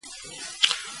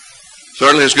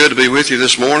Certainly it's good to be with you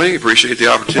this morning. Appreciate the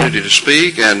opportunity to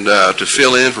speak and to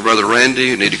fill in for Brother Randy.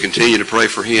 You need to continue to pray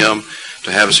for him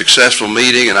to have a successful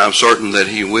meeting, and I'm certain that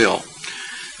he will,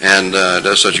 and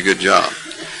does such a good job.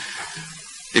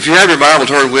 If you have your Bible,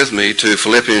 turn with me to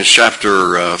Philippians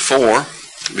chapter 4,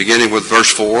 beginning with verse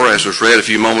 4, as was read a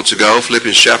few moments ago.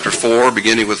 Philippians chapter 4,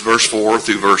 beginning with verse 4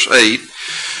 through verse 8.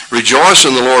 Rejoice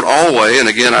in the Lord always, and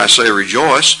again I say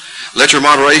rejoice. Let your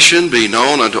moderation be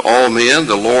known unto all men.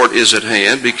 The Lord is at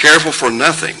hand. Be careful for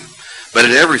nothing, but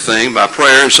in everything, by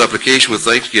prayer and supplication with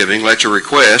thanksgiving, let your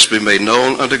requests be made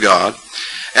known unto God.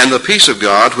 And the peace of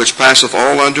God, which passeth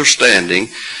all understanding,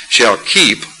 shall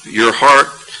keep your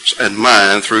hearts and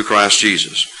mind through Christ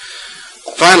Jesus.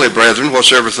 Finally, brethren,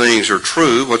 whatsoever things are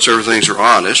true, whatsoever things are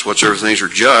honest, whatsoever things are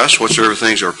just, whatsoever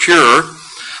things are pure,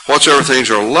 whatsoever things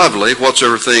are lovely,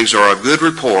 whatsoever things are of good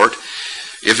report,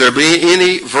 if there be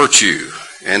any virtue,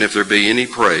 and if there be any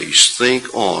praise,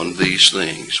 think on these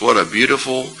things. What a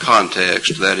beautiful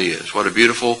context that is. What a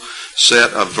beautiful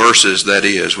set of verses that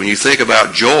is. When you think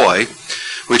about joy,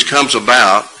 which comes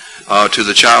about to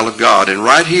the child of God. And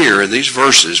right here in these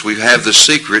verses, we have the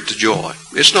secret to joy.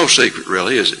 It's no secret,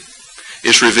 really, is it?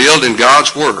 It's revealed in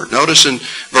God's Word. Notice in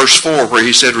verse 4 where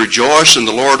he said, rejoice in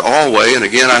the Lord always, and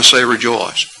again I say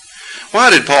rejoice. Why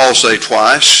did Paul say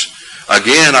twice,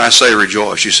 again I say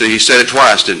rejoice? You see, he said it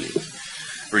twice, didn't he?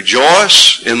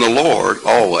 Rejoice in the Lord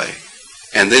always.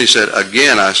 And then he said,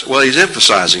 again I say, well, he's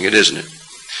emphasizing it, isn't it?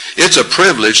 It's a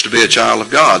privilege to be a child of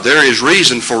God. There is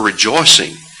reason for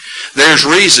rejoicing. There's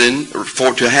reason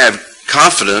to have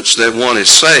confidence that one is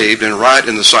saved and right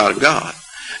in the sight of God,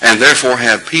 and therefore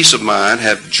have peace of mind,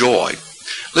 have joy.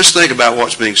 Let's think about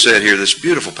what's being said here, this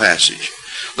beautiful passage.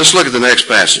 Let's look at the next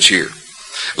passage here.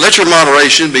 Let your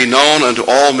moderation be known unto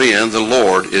all men, the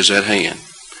Lord is at hand.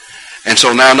 And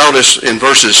so now notice in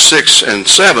verses 6 and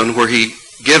 7 where he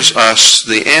gives us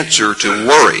the answer to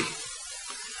worry.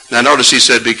 Now notice he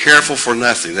said, be careful for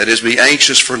nothing. That is, be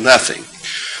anxious for nothing.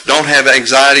 Don't have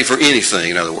anxiety for anything,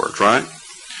 in other words, right?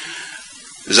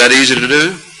 Is that easy to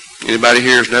do? Anybody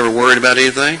here has never worried about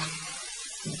anything?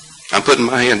 I'm putting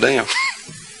my hand down.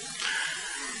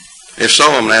 If so,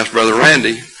 I'm going to ask Brother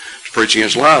Randy, who's preaching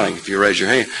against lying, if you raise your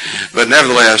hand. But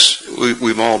nevertheless,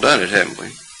 we've all done it, haven't we?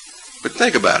 But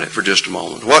think about it for just a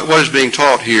moment. What is being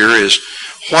taught here is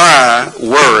why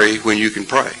worry when you can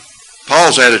pray?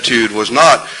 Paul's attitude was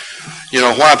not,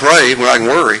 why pray when I can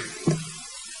worry?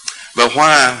 But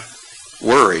why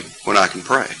worry when I can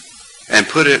pray? And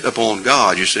put it upon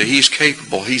God. You see, he's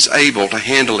capable, he's able to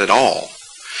handle it all.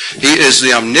 He is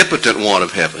the omnipotent one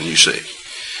of heaven, you see.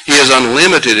 He is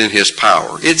unlimited in his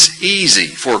power. It's easy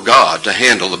for God to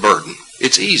handle the burden.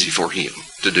 It's easy for him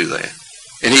to do that.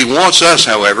 And he wants us,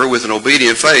 however, with an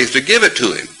obedient faith, to give it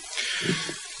to him.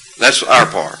 That's our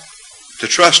part, to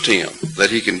trust him that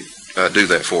he can do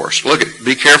that for us. Look at,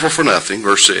 be careful for nothing,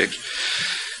 verse 6.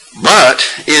 But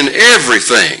in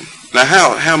everything. Now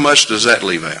how much does that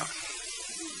leave out?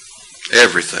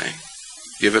 Everything.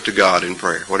 Give it to God in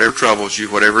prayer. Whatever troubles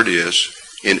you, whatever it is,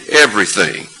 in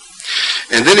everything.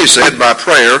 And then he said, by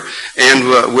prayer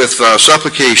and with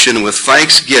supplication and with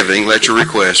thanksgiving, let your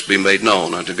requests be made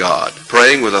known unto God.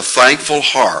 Praying with a thankful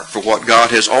heart for what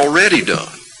God has already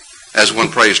done as one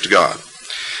prays to God.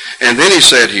 And then he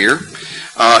said here,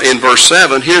 in verse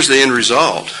 7, here's the end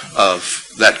result of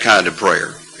that kind of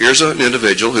prayer. Here's an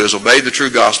individual who has obeyed the true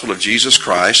gospel of Jesus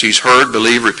Christ. He's heard,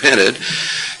 believed, repented.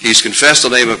 He's confessed the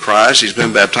name of Christ. He's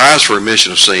been baptized for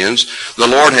remission of sins. The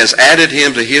Lord has added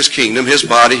him to his kingdom, his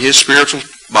body, his spiritual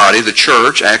body, the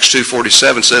church. Acts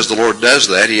 2:47 says the Lord does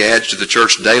that. He adds to the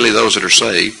church daily those that are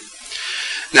saved.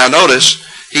 Now notice,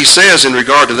 he says in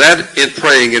regard to that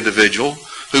praying individual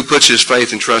who puts his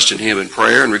faith and trust in him in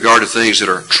prayer in regard to things that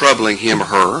are troubling him or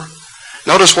her,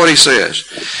 notice what he says.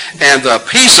 And the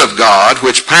peace of God,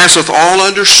 which passeth all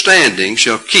understanding,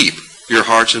 shall keep your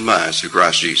hearts and minds through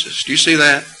Christ Jesus. Do you see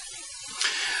that?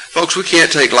 Folks, we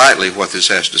can't take lightly what this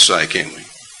has to say, can we?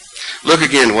 Look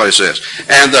again what it says.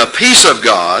 And the peace of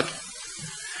God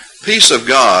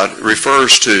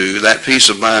refers to that peace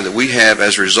of mind that we have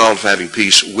as a result of having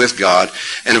peace with God.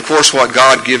 And of course what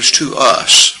God gives to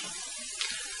us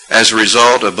as a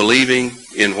result of believing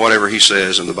in whatever he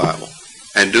says in the Bible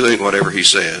and doing whatever he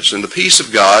says. And the peace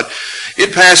of God,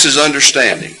 it passes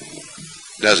understanding,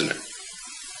 doesn't it?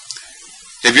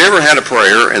 Have you ever had a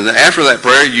prayer, and after that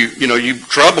prayer, you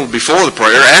troubled before the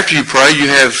prayer. After you pray, you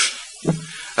have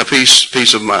a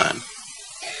peace of mind.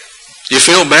 You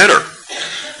feel better.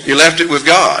 You left it with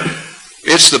God.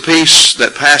 It's the peace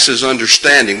that passes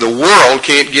understanding. The world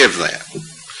can't give that.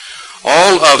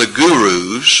 All of the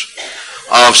gurus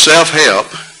of self-help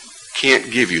can't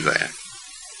give you that.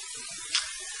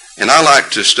 And I like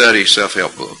to study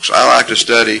self-help books. I like to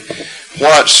study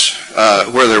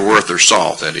where they're worth their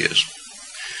salt, that is.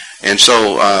 And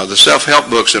so the self-help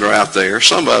books that are out there,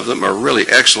 some of them are really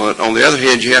excellent. On the other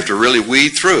hand, you have to really weed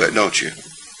through it, don't you?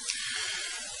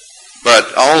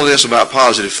 But all of this about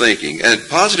positive thinking. And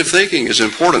positive thinking is an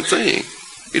important thing.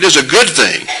 It is a good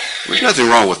thing. There's nothing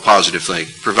wrong with positive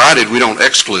thinking, provided we don't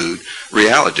exclude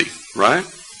reality, right?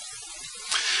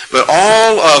 But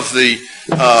all of the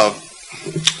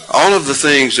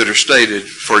things that are stated,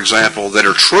 for example, that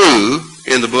are true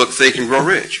in the book Think and Grow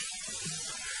Rich.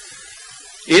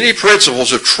 Any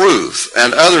principles of truth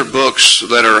and other books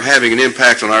that are having an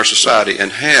impact on our society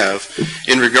and have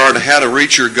in regard to how to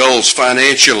reach your goals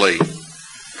financially,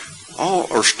 all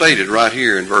are stated right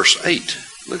here in verse 8.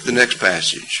 Look at the next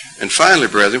passage. And finally,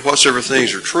 brethren, whatsoever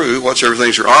things are true, whatsoever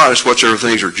things are honest, whatsoever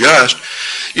things are just.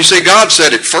 You see, God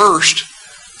said it first.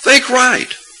 Think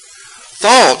right.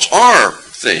 Thoughts are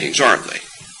things, aren't they?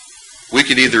 We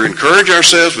can either encourage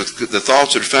ourselves with the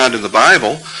thoughts that are found in the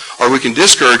Bible, or we can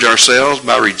discourage ourselves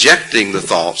by rejecting the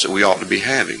thoughts that we ought to be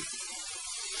having.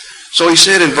 So he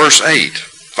said in verse 8,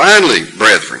 finally,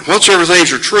 brethren, whatsoever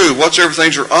things are true, whatsoever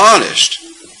things are honest.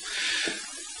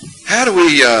 How do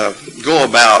we go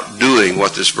about doing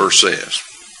what this verse says?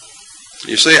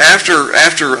 You see,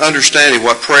 after understanding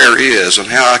what prayer is and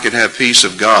how I can have peace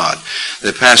of God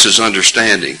that passes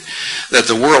understanding, that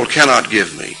the world cannot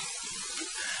give me.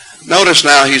 Notice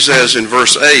now he says in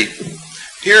verse 8,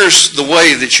 here's the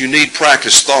way that you need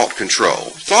practice thought control.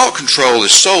 Thought control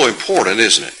is so important,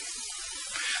 isn't it?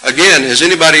 Again, has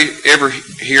anybody ever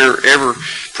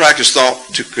practiced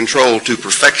thought to control to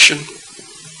perfection?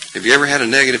 Have you ever had a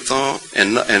negative thought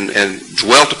and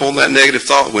dwelt upon that negative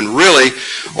thought when really,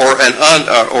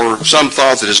 or some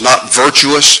thought that is not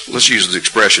virtuous? Let's use the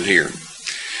expression here.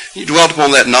 You dwelt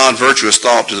upon that non-virtuous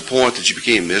thought to the point that you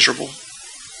became miserable.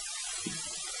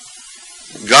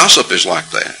 Gossip is like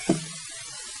that.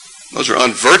 Those are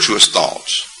unvirtuous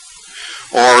thoughts,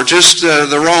 or just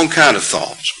the wrong kind of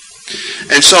thoughts.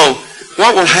 And so,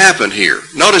 what will happen here?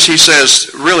 Notice he says,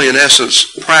 really in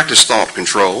essence, practice thought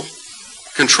control.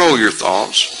 Control your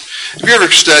thoughts. Have you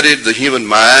ever studied the human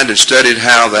mind and studied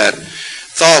how that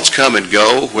thoughts come and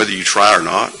go, whether you try or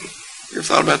not? You ever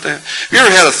thought about that? Have you ever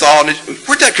had a thought,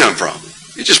 where'd that come from?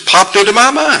 It just popped into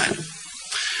my mind.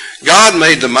 God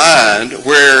made the mind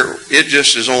where it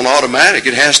just is on automatic.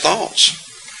 It has thoughts.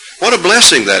 What a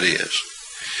blessing that is.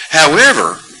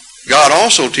 However, God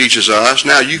also teaches us,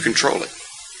 now you control it.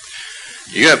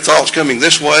 You have thoughts coming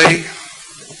this way,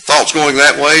 thoughts going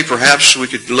that way. Perhaps we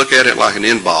could look at it like an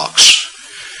inbox.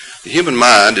 The human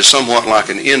mind is somewhat like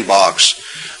an inbox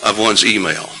of one's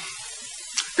email.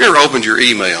 Have you ever opened your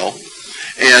email,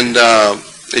 and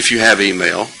if you have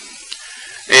email,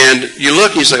 and you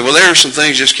look and you say, well, there are some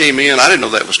things just came in. I didn't know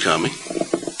that was coming.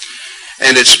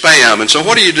 And it's spam. And so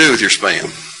what do you do with your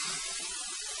spam?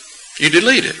 You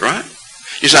delete it, right?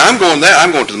 You say, I'm going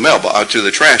to the mailbox, to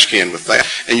the trash can with that.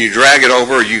 And you drag it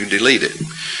over, or you delete it.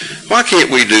 Why can't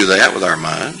we do that with our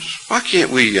minds? Why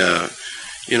can't we, the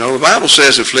Bible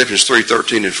says in Philippians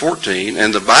 3:13 and 14,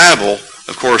 and the Bible,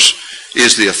 of course,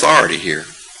 is the authority here.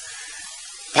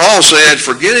 Paul said,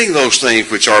 forgetting those things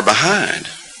which are behind.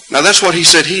 Now, that's what he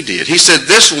said he did. He said,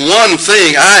 this one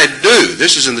thing I do.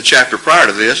 This is in the chapter prior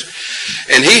to this.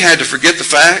 And he had to forget the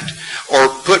fact, or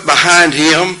put behind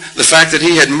him the fact that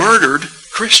he had murdered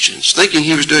Christians, thinking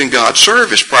he was doing God's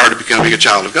service prior to becoming a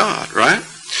child of God, right?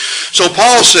 So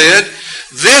Paul said,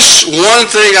 this one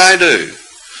thing I do,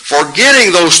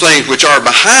 forgetting those things which are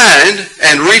behind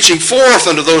and reaching forth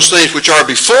unto those things which are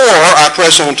before, I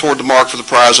press on toward the mark for the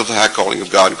prize of the high calling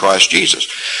of God in Christ Jesus.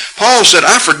 Paul said,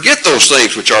 I forget those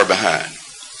things which are behind.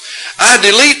 I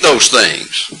delete those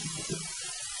things.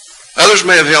 Others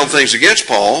may have held things against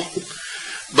Paul,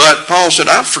 but Paul said,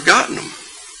 I've forgotten them.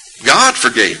 God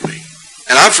forgave me,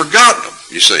 and I've forgotten them.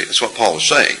 You see, that's what Paul is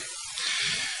saying.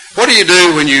 What do you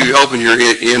do when you open your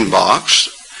inbox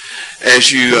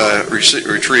as you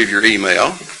retrieve your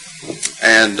email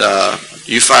and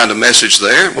you find a message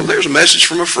there? Well, there's a message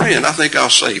from a friend. I think I'll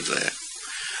save that.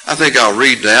 I think I'll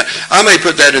read that. I may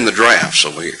put that in the drafts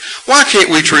over here. Why can't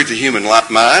we treat the human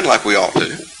mind like we ought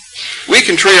to? We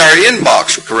can treat our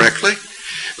inbox correctly,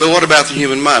 but what about the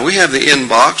human mind? We have the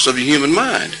inbox of the human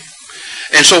mind.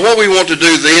 And so what we want to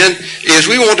do then is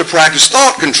we want to practice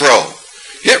thought control.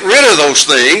 Get rid of those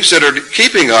things that are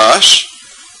keeping us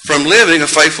from living a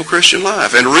faithful Christian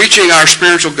life and reaching our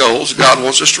spiritual goals God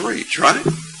wants us to reach, right?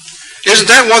 Isn't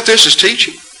that what this is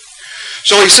teaching?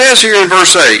 So he says here in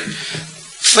verse 8,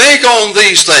 think on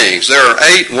these things. There are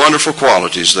 8 wonderful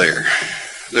qualities there.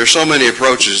 There are so many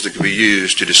approaches that can be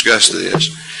used to discuss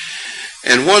this.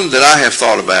 And one that I have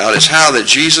thought about is how that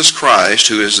Jesus Christ,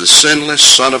 who is the sinless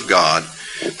Son of God,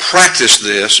 practiced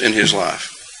this in his life.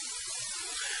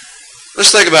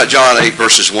 Let's think about John 8,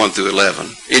 verses 1 through 11.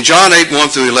 In John 8, 1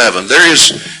 through 11, there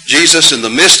is Jesus in the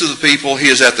midst of the people. He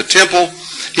is at the temple.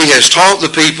 He has taught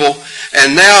the people.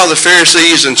 And now the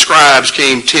Pharisees and scribes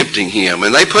came tempting him.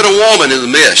 And they put a woman in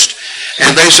the midst.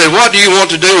 And they said, what do you want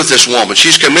to do with this woman?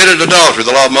 She's committed adultery.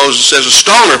 The law of Moses says, a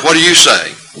stone her. What do you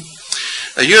say?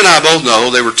 Now, you and I both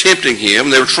know they were tempting him.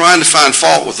 They were trying to find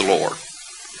fault with the Lord.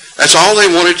 That's all they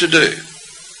wanted to do.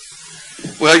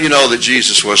 Well, you know that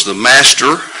Jesus was the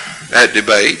master at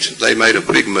debate. They made a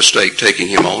big mistake taking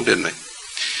him on, didn't they?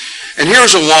 And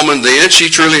here's a woman then. She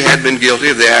truly had been guilty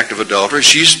of the act of adultery.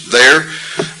 She's there,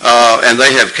 and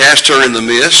they have cast her in the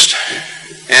midst.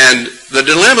 And the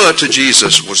dilemma to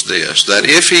Jesus was this, that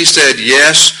if he said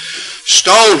yes,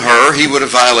 stone her, he would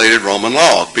have violated Roman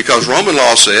law, because Roman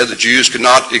law said the Jews could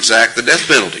not exact the death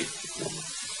penalty.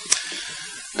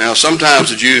 Now, sometimes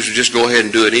the Jews would just go ahead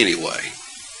and do it anyway.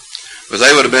 But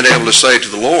they would have been able to say to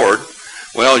the Lord,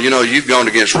 well, you know, you've gone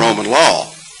against Roman law.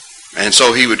 And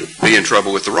so he would be in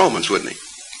trouble with the Romans, wouldn't he?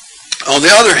 On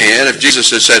the other hand, if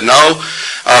Jesus had said no,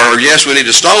 or yes, we need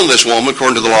to stone this woman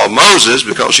according to the law of Moses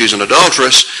because she's an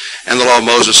adulteress, and the law of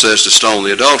Moses says to stone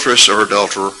the adulteress or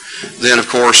adulterer, then of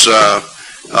course, or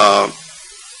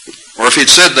if he'd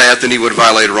said that, then he would have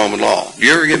violated Roman law. Do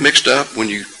you ever get mixed up when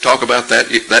you talk about that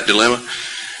dilemma?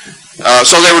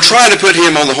 So they were trying to put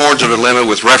him on the horns of a dilemma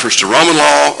with reference to Roman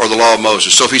law or the law of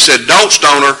Moses. So if he said, don't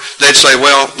stone her, they'd say,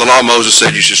 well, the law of Moses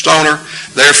said you should stone her,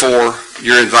 therefore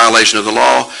you're in violation of the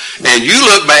law, and you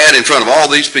look bad in front of all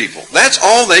these people. That's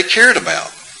all they cared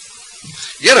about.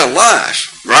 Get a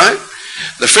life, right?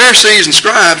 The Pharisees and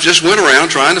scribes just went around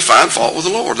trying to find fault with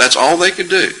the Lord. That's all they could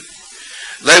do.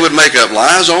 They would make up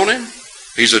lies on him.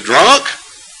 He's a drunk.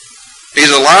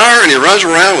 He's a liar, and he runs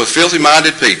around with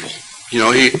filthy-minded people. You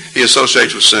know, he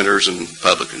associates with sinners and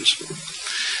publicans.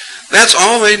 That's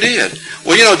all they did.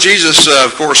 Well, you know, Jesus,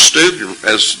 of course, stooped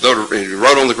as though he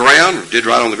wrote on the ground, or did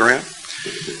write on the ground.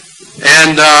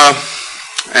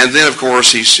 And then, of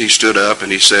course, he stood up and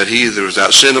he said, he that was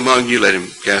without sin among you, let him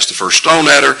cast the first stone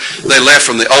at her. They left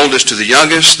from the oldest to the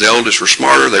youngest. The oldest were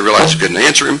smarter. They realized they couldn't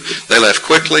answer him. They left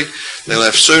quickly. They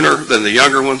left sooner than the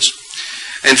younger ones.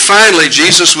 And finally,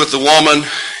 Jesus with the woman,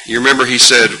 you remember he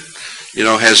said, you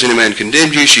know, has any man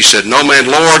condemned you? She said, no man,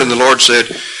 Lord. And the Lord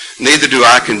said, neither do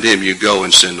I condemn you. Go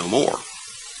and sin no more.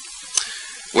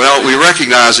 Well, we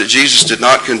recognize that Jesus did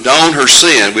not condone her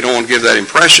sin. We don't want to give that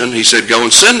impression. He said, go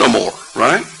and sin no more,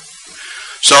 right?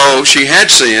 So she had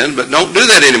sinned, but don't do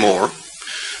that anymore.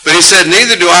 But he said,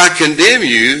 neither do I condemn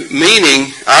you,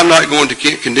 meaning I'm not going to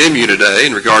condemn you today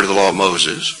in regard to the law of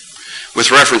Moses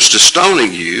with reference to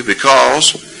stoning you,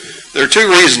 because there are two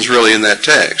reasons really in that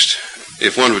text,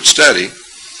 if one would study.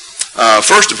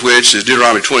 First of which is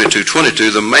Deuteronomy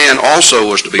 22:22. The man also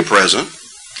was to be present,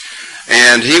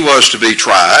 and he was to be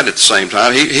tried at the same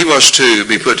time. He was to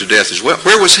be put to death as well.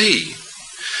 Where was he?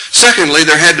 Secondly,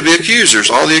 there had to be accusers.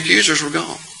 All the accusers were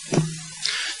gone.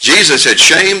 Jesus had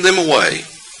shamed them away.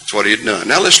 That's what he had done.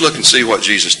 Now let's look and see what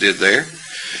Jesus did there.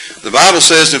 The Bible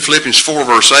says in Philippians 4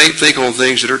 verse 8, think on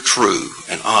things that are true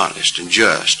and honest and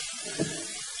just.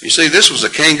 You see, this was a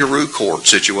kangaroo court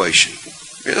situation.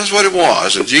 That's what it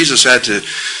was. And Jesus had to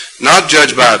not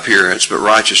judge by appearance, but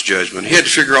righteous judgment. He had to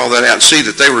figure all that out and see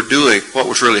that they were doing what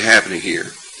was really happening here.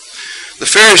 The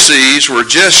Pharisees were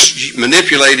just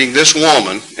manipulating this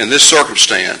woman in this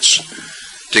circumstance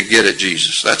to get at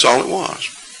Jesus. That's all it was.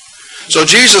 So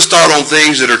Jesus thought on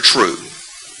things that are true.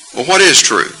 Well, what is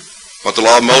true? What the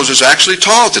law of Moses actually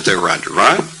taught that they were under,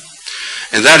 right?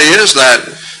 And that is that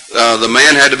the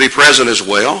man had to be present as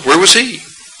well. Where was he?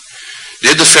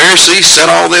 Did the Pharisees set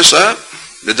all this up?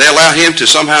 Did they allow him to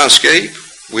somehow escape?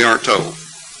 We aren't told.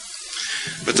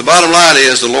 But the bottom line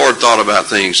is the Lord thought about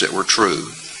things that were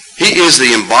true. He is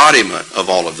the embodiment of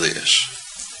all of this.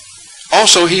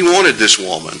 Also, he wanted this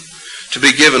woman to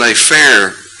be given a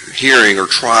fair hearing or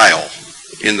trial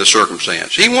in the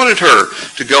circumstance. He wanted her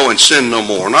to go and sin no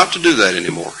more, not to do that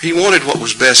anymore. He wanted what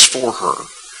was best for her.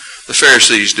 The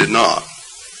Pharisees did not.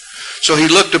 So he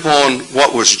looked upon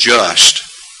what was just.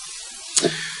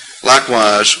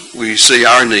 Likewise, we see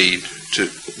our need to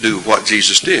do what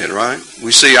Jesus did, right?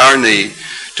 We see our need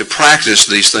to practice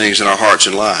these things in our hearts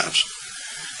and lives.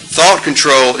 Thought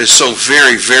control is so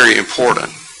very, very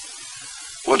important.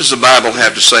 What does the Bible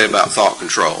have to say about thought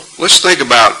control? Let's think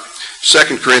about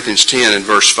 2 Corinthians 10 and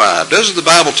verse 5. Doesn't the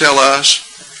Bible tell us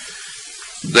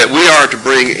that we are to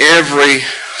bring every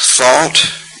thought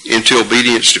into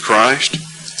obedience to Christ?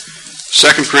 2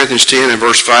 Corinthians 10 and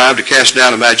verse 5, to cast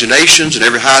down imaginations and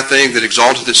every high thing that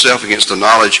exalteth itself against the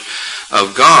knowledge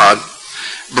of God,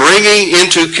 bringing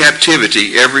into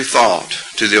captivity every thought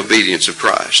to the obedience of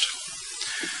Christ.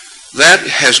 That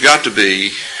has got to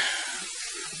be,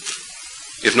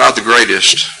 if not the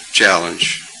greatest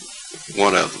challenge,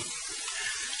 one of them.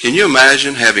 Can you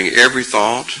imagine having every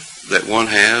thought that one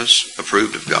has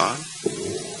approved of God?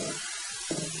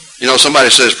 You know, somebody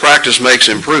says practice makes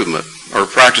improvement, or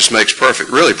practice makes perfect.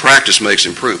 Really, practice makes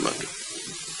improvement.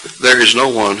 There is no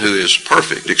one who is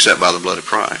perfect except by the blood of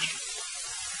Christ.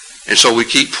 And so we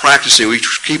keep practicing, we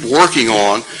keep working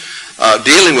on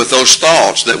dealing with those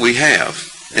thoughts that we have.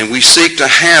 And we seek to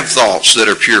have thoughts that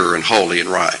are pure and holy and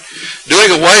right.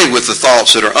 Doing away with the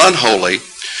thoughts that are unholy,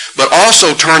 but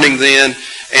also turning then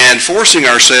and forcing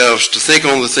ourselves to think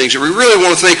on the things that we really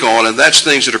want to think on, and that's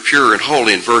things that are pure and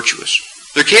holy and virtuous.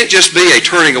 There can't just be a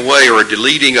turning away or a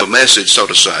deleting of a message, so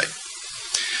to say.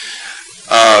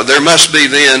 There must be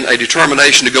then a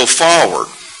determination to go forward.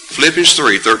 Philippians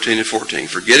 3, 13 and 14.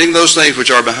 Forgetting those things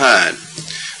which are behind.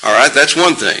 All right, that's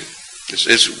one thing.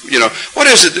 It's, you know, what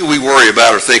is it that we worry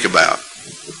about or think about?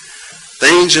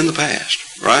 Things in the past,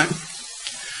 right?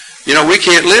 You know, we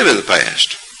can't live in the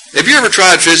past. Have you ever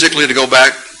tried physically to go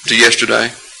back to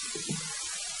yesterday?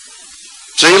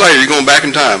 See you later, you're going back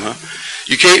in time, huh?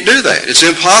 You can't do that. It's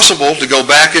impossible to go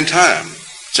back in time.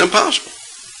 It's impossible.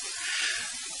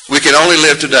 We can only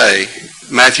live today.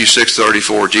 Matthew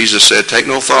 6:34, Jesus said, take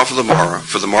no thought for the morrow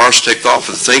shall take thought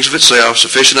for the things of itself,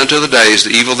 sufficient unto the day is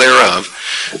the evil thereof.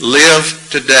 Live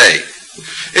today.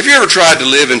 Have you ever tried to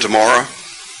live in tomorrow?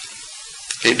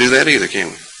 Can't do that either, can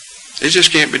we? It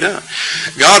just can't be done.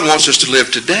 God wants us to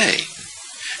live today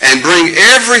and bring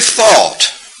every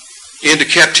thought into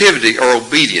captivity or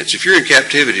obedience. If you're in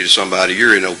captivity to somebody,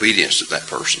 you're in obedience to that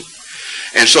person.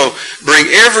 And so bring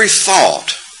every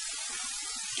thought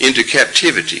into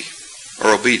captivity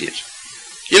or obedience.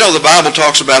 You know, the Bible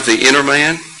talks about the inner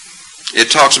man. It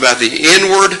talks about the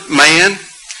inward man.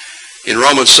 In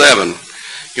Romans 7,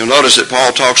 you'll notice that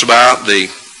Paul talks about the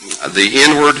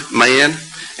inward man,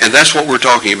 and that's what we're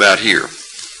talking about here.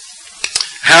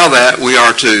 How that we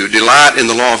are to delight in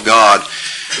the law of God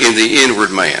in the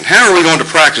inward man. How are we going to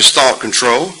practice thought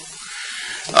control?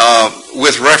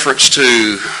 With reference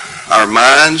to our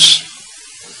minds,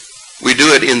 we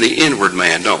do it in the inward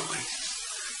man, don't we?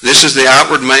 This is the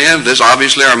outward man. This,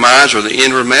 obviously, our minds are the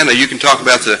inward man. Now, you can talk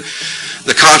about the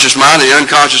conscious mind and the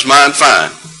unconscious mind,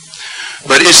 fine.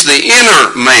 But it's the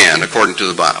inner man, according to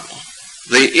the Bible.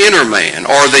 The inner man,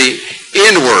 or the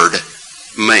inward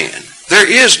man.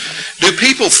 Do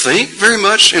people think very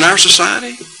much in our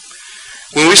society?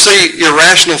 When we see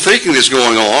irrational thinking that's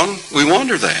going on, we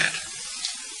wonder that,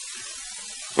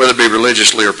 whether it be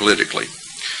religiously or politically.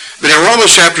 But in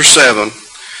Romans chapter 7,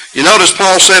 you notice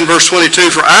Paul said in verse 22,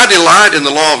 for I delight in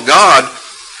the law of God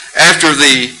after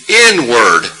the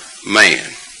inward man.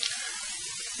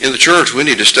 In the church, we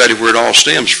need to study where it all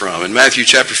stems from. In Matthew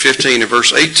chapter 15 and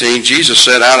verse 18, Jesus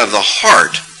said, out of the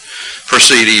heart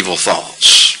proceed evil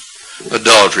thoughts,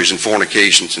 adulteries and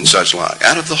fornications and such like.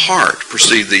 Out of the heart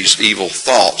proceed these evil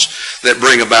thoughts that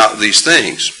bring about these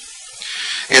things.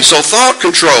 And so thought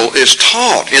control is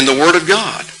taught in the Word of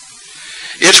God.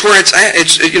 It's where it's at.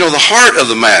 It's, you know, the heart of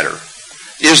the matter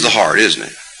is the heart, isn't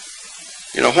it?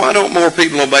 You know, why don't more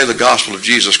people obey the gospel of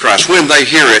Jesus Christ when they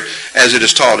hear it as it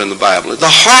is taught in the Bible? The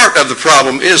heart of the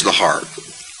problem is the heart.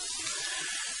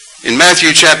 In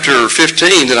Matthew chapter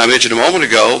 15 that I mentioned a moment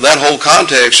ago, that whole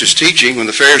context is teaching when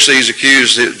the Pharisees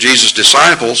accused Jesus'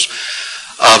 disciples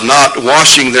of not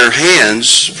washing their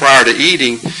hands prior to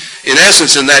eating. In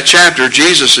essence, in that chapter,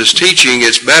 Jesus is teaching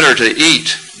it's better to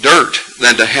eat dirt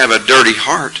than to have a dirty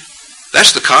heart.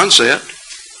 That's the concept.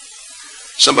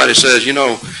 Somebody says, you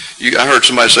know, I heard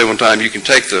somebody say one time, if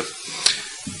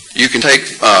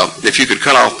you could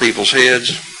cut off people's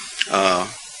heads,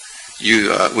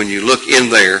 when you look in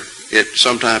there,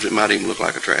 sometimes it might even look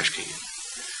like a trash can.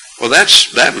 Well,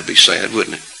 that would be sad,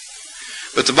 wouldn't it?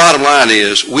 But the bottom line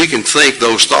is, we can think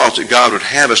those thoughts that God would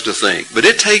have us to think. But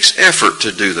it takes effort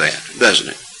to do that, doesn't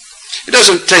it? It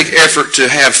doesn't take effort to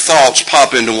have thoughts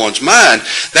pop into one's mind.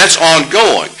 That's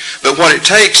ongoing. But what it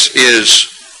takes is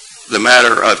the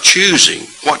matter of choosing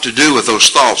what to do with those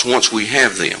thoughts once we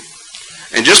have them.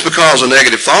 And just because a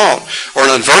negative thought or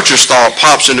an unvirtuous thought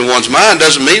pops into one's mind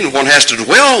doesn't mean that one has to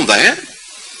dwell on that.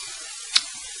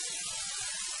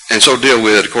 And so deal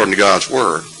with it according to God's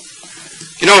Word.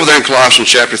 You know, over there in Colossians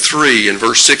chapter 3 and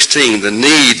verse 16, the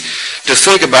need to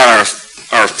think about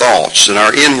our thoughts and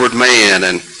our inward man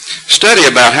and study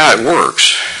about how it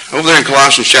works. Over there in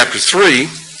Colossians chapter 3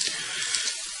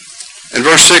 and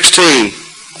verse 16,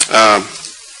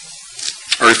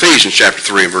 or Ephesians chapter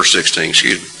 3 and verse 16,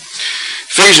 excuse me.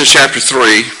 Ephesians chapter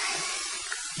 3,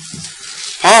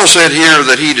 Paul said here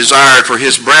that he desired for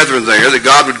his brethren there that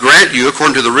God would grant you,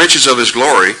 according to the riches of his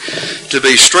glory, to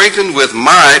be strengthened with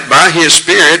might by his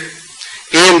Spirit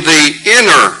in the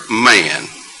inner man.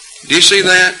 Do you see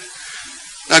that?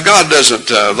 Now God doesn't,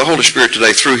 the Holy Spirit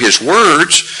today through his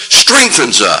words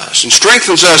strengthens us and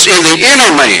strengthens us in the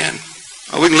inner man.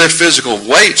 We can lift physical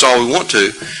weights all we want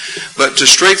to, but to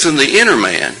strengthen the inner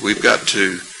man, we've got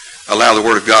to allow the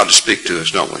Word of God to speak to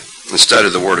us, don't we? And study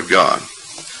the Word of God.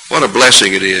 What a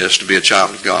blessing it is to be a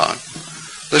child of God.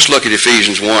 Let's look at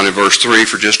Ephesians 1 and verse 3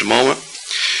 for just a moment.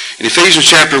 In Ephesians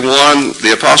chapter 1,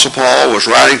 the Apostle Paul was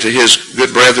writing to his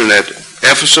good brethren at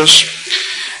Ephesus.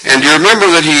 And do you remember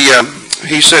that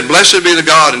he said, "Blessed be the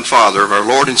God and Father of our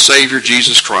Lord and Savior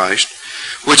Jesus Christ,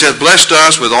 which hath blessed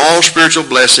us with all spiritual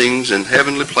blessings in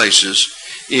heavenly places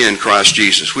in Christ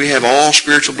Jesus." We have all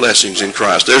spiritual blessings in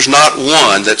Christ. There's not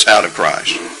one that's out of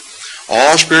Christ.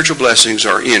 All spiritual blessings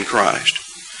are in Christ.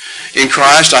 In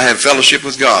Christ I have fellowship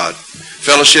with God,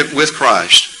 fellowship with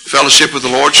Christ, fellowship with the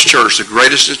Lord's church, the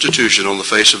greatest institution on the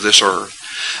face of this earth.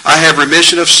 I have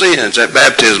remission of sins at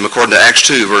baptism, according to Acts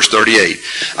 2, verse 38.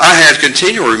 I have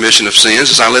continual remission of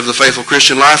sins as I live the faithful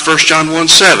Christian life, 1 John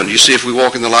 1:7. You see, if we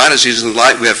walk in the light as he is in the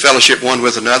light, we have fellowship one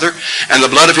with another, and the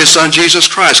blood of his Son, Jesus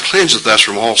Christ, cleanseth us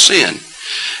from all sin.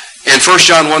 And 1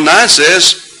 John 1:9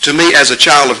 says, to me as a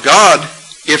child of God,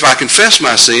 if I confess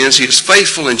my sins, he is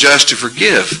faithful and just to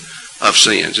forgive of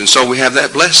sins. And so we have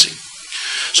that blessing.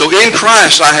 So in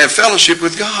Christ I have fellowship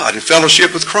with God and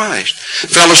fellowship with Christ,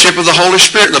 fellowship with the Holy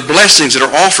Spirit, the blessings that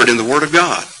are offered in the Word of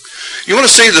God. You want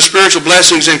to see the spiritual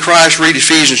blessings in Christ? Read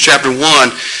Ephesians chapter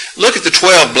 1. Look at the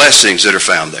 12 blessings that are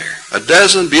found there. A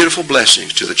dozen beautiful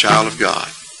blessings to the child of God.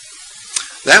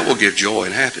 That will give joy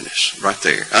and happiness right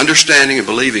there. Understanding and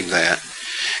believing that,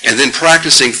 and then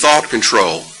practicing thought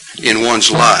control in one's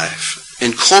life,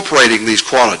 incorporating these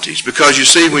qualities. Because you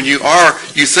see, when you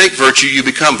think virtue, you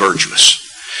become virtuous.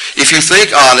 If you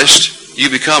think honest, you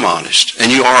become honest,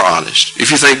 and you are honest.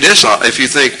 If you think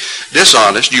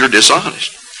dishonest, you're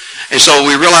dishonest. And so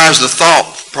we realize the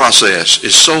thought process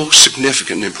is so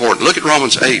significant and important. Look at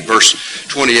Romans 8, verse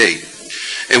 28.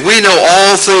 And we know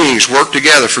all things work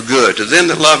together for good to them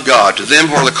that love God, to them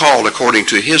who are the called according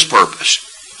to his purpose.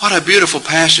 What a beautiful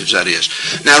passage that is.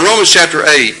 Now, in Romans chapter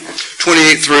 8,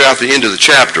 28 throughout the end of the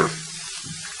chapter,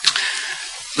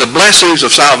 the blessings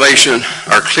of salvation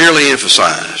are clearly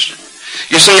emphasized.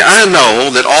 You see, I know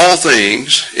that all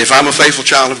things, if I'm a faithful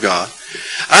child of God,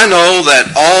 I know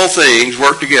that all things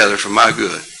work together for my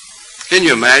good. Can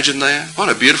you imagine that? What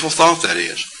a beautiful thought that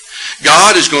is.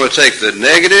 God is going to take the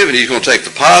negative and he's going to take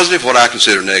the positive, what I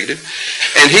consider negative,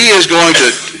 and he is going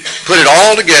to put it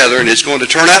all together and it's going to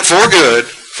turn out for good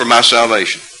for my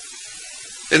salvation.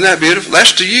 Isn't that beautiful?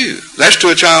 That's to you. That's to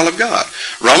a child of God.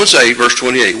 Romans 8, verse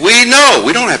 28. We know.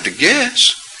 We don't have to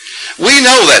guess. We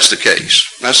know that's the case.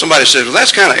 Now somebody says, well,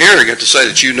 that's kind of arrogant to say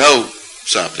that you know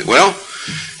something. Well,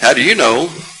 how do you know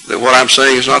that what I'm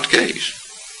saying is not the case?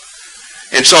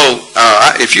 And so,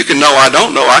 if you can know I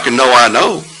don't know, I can know I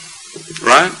know.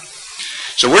 Right?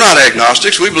 So we're not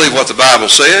agnostics. We believe what the Bible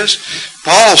says.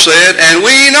 Paul said, and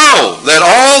we know that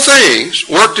all things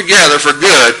work together for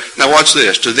good. Now watch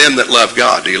this. To them that love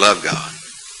God. Do you love God?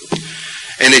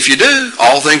 And if you do,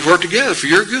 all things work together for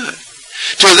your good.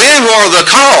 To them who are the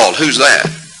called. Who's that?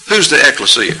 Who's the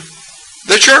ecclesia?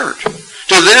 The church.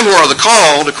 To them who are the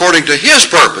called according to his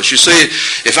purpose. You see,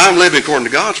 if I'm living according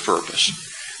to God's purpose,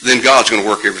 then God's going to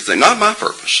work everything. Not my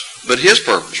purpose, but his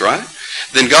purpose, right?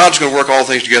 Then God's going to work all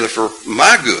things together for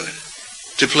my good,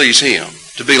 to please him,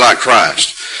 to be like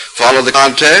Christ. Follow the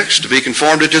context, to be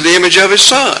conformed to the image of his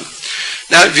Son.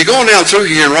 Now, if you're going down through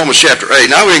here in Romans chapter 8,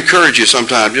 and I would encourage you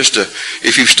sometime just to,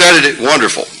 if you've studied it,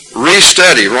 wonderful.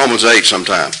 Restudy Romans 8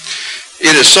 sometime.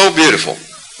 It is so beautiful.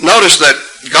 Notice that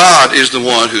God is the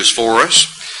one who's for us.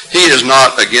 He is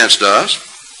not against us.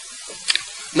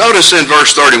 Notice in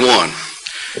verse 31,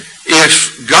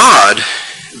 if God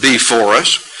be for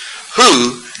us,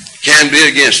 who can be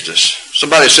against us?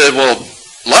 Somebody said, well,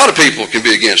 a lot of people can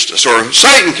be against us, or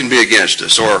Satan can be against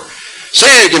us, or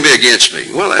sin can be against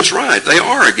me. Well, that's right. They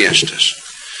are against us,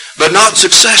 but not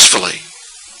successfully.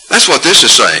 That's what this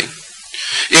is saying.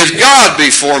 If God be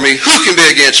for me, who can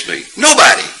be against me?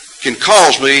 Nobody can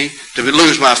cause me to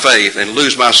lose my faith and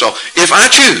lose my soul if I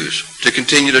choose to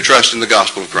continue to trust in the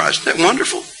gospel of Christ. Isn't that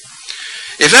wonderful?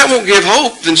 If that won't give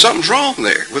hope, then something's wrong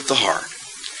there with the heart.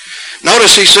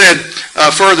 Notice he said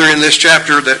further in this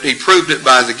chapter that he proved it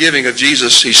by the giving of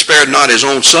Jesus. He spared not his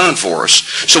own son for us,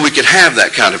 so we could have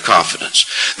that kind of confidence.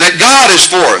 That God is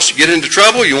for us. You get into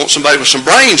trouble, you want somebody with some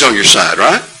brains on your side,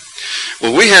 right?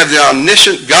 Well, we have the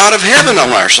omniscient God of heaven on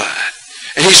our side.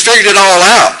 And he's figured it all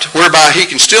out, whereby he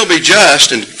can still be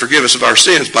just and forgive us of our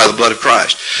sins by the blood of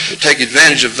Christ. Take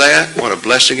advantage of that. What a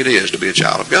blessing it is to be a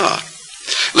child of God.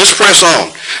 Let's press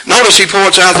on. Notice he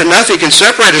points out that nothing can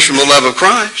separate us from the love of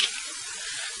Christ.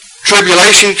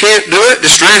 Tribulation can't do it.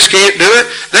 Distress can't do it.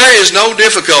 There is no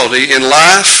difficulty in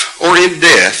life or in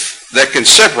death that can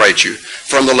separate you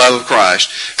from the love of Christ,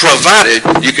 provided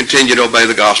you continue to obey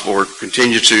the gospel or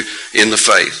continue to in the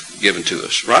faith given to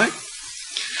us, right?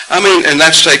 I mean, and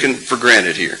that's taken for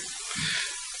granted here.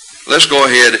 Let's go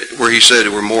ahead where he said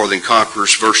we're more than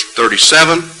conquerors, verse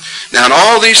 37. Now in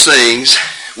all these things,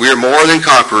 we are more than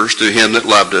conquerors through him that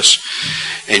loved us.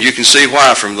 And you can see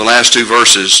why from the last two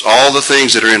verses. All the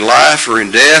things that are in life or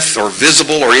in death or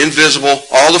visible or invisible,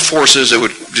 all the forces that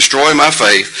would destroy my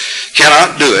faith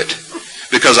cannot do it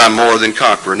because I'm more than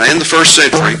conqueror. Now in the first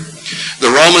century,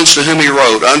 the Romans to whom he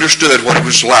wrote understood what it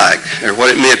was like or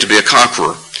what it meant to be a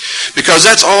conqueror. Because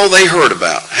that's all they heard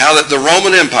about, how that the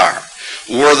Roman Empire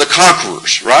were the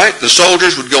conquerors, right? The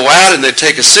soldiers would go out and they'd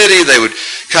take a city, they would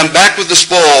come back with the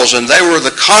spoils, and they were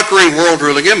the conquering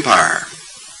world-ruling empire.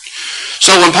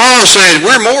 So when Paul said,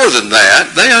 we're more than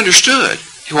that, they understood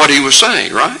what he was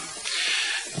saying, right?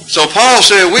 So Paul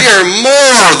said, we are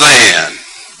more than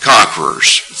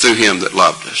conquerors through him that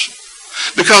loved us.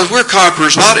 Because we're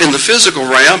conquerors not in the physical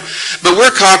realm, but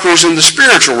we're conquerors in the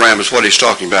spiritual realm is what he's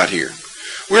talking about here.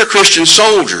 We're Christian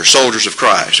soldiers, soldiers of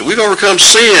Christ. And we've overcome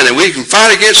sin, and we can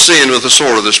fight against sin with the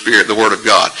sword of the Spirit, the Word of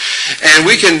God. And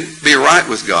we can be right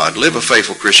with God, live a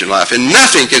faithful Christian life. And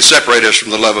nothing can separate us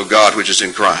from the love of God which is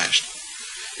in Christ.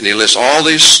 And he lists all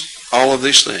of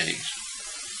these things.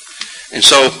 And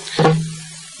so,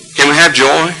 can we have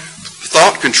joy?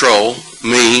 Thought control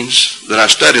means that I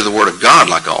study the Word of God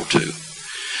like I ought to.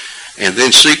 And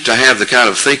then seek to have the kind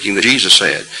of thinking that Jesus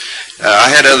had.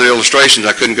 I had other illustrations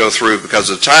I couldn't go through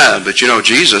because of the time, but you know,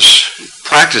 Jesus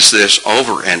practiced this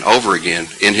over and over again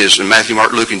in Matthew,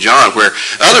 Mark, Luke, and John, where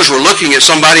others were looking at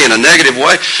somebody in a negative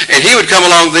way, and he would come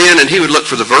along then and he would look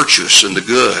for the virtuous and the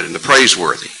good and the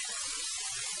praiseworthy.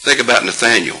 Think about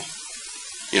Nathaniel.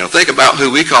 You know, think about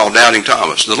who we call Doubting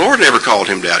Thomas. The Lord never called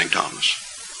him Doubting Thomas.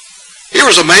 Here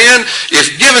was a man,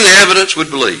 if given the evidence,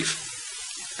 would believe.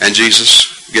 And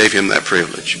Jesus gave him that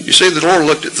privilege. You see, the Lord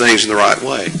looked at things in the right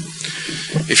way.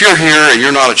 If you're here and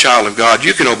you're not a child of God,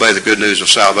 you can obey the good news of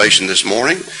salvation this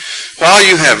morning. While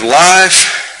you have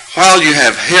life, while you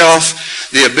have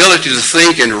health, the ability to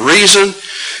think and reason,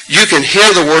 you can hear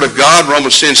the Word of God,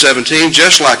 Romans 10:17,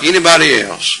 just like anybody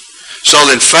else. So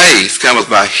then faith cometh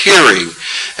by hearing,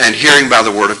 and hearing by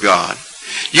the Word of God.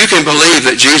 You can believe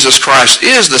that Jesus Christ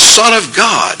is the Son of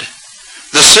God,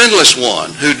 the sinless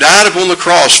one who died upon the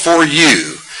cross for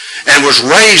you and was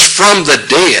raised from the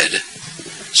dead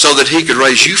so that he could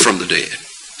raise you from the dead.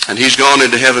 And he's gone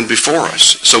into heaven before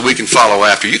us so we can follow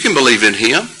after. You can believe in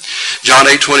him. John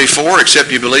 8:24,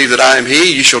 except you believe that I am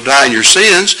he, you shall die in your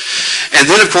sins. And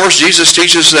then, of course, Jesus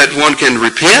teaches that one can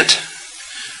repent.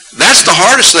 That's the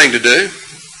hardest thing to do.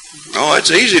 Oh,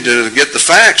 it's easy to get the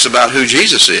facts about who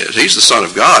Jesus is. He's the Son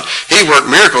of God. He worked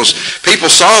miracles. People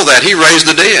saw that. He raised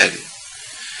the dead.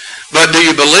 But do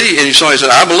you believe? And somebody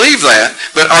said, I believe that.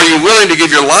 But are you willing to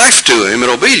give your life to him in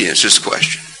obedience is the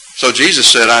question. So Jesus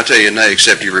said, I tell you, nay,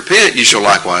 except you repent, you shall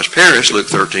likewise perish. Luke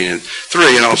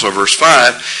 13:3 and also verse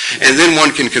 5. And then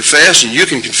one can confess, and you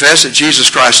can confess that Jesus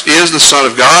Christ is the Son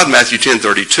of God, Matthew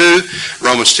 10:32,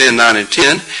 Romans 10:9 and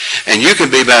 10. And you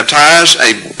can be baptized,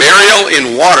 a burial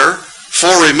in water for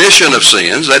remission of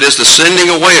sins, that is the sending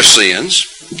away of sins.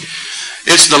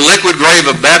 It's the liquid grave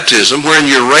of baptism wherein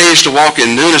you're raised to walk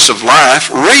in newness of life,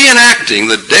 reenacting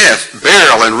the death,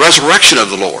 burial, and resurrection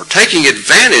of the Lord, taking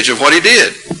advantage of what he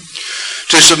did.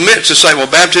 To submit to say, well,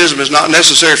 baptism is not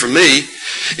necessary for me,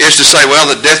 is to say,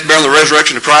 well, the death, burial, and the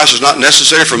resurrection of Christ is not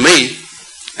necessary for me.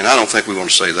 And I don't think we want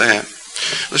to say that.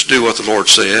 Let's do what the Lord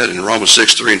said in Romans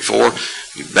 6:3 and 4.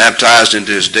 Baptized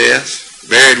into his death,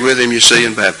 buried with him, you see,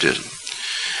 in baptism.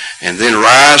 And then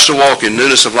rise to walk in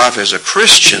newness of life as a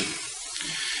Christian.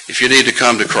 If you need to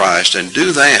come to Christ and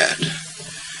do that,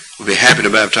 we'll be happy to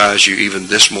baptize you even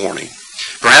this morning.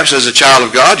 Perhaps as a child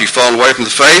of God, you've fallen away from the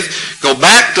faith. Go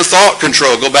back to thought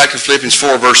control. Go back to Philippians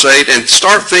 4, verse 8, and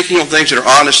start thinking on things that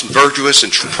are honest and virtuous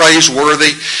and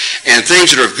praiseworthy and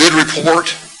things that are of good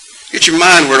report. Get your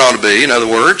mind where it ought to be, in other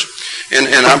words.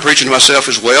 And I'm preaching to myself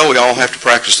as well. We all have to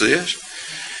practice this.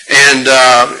 And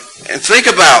think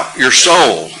about your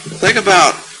soul. Think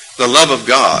about the love of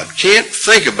God. Can't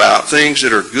think about things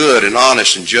that are good and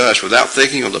honest and just without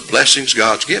thinking of the blessings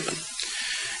God's given.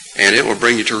 And it will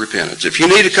bring you to repentance. If you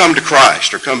need to come to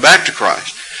Christ or come back to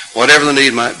Christ, whatever the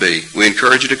need might be, we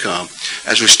encourage you to come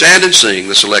as we stand and sing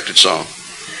the selected song.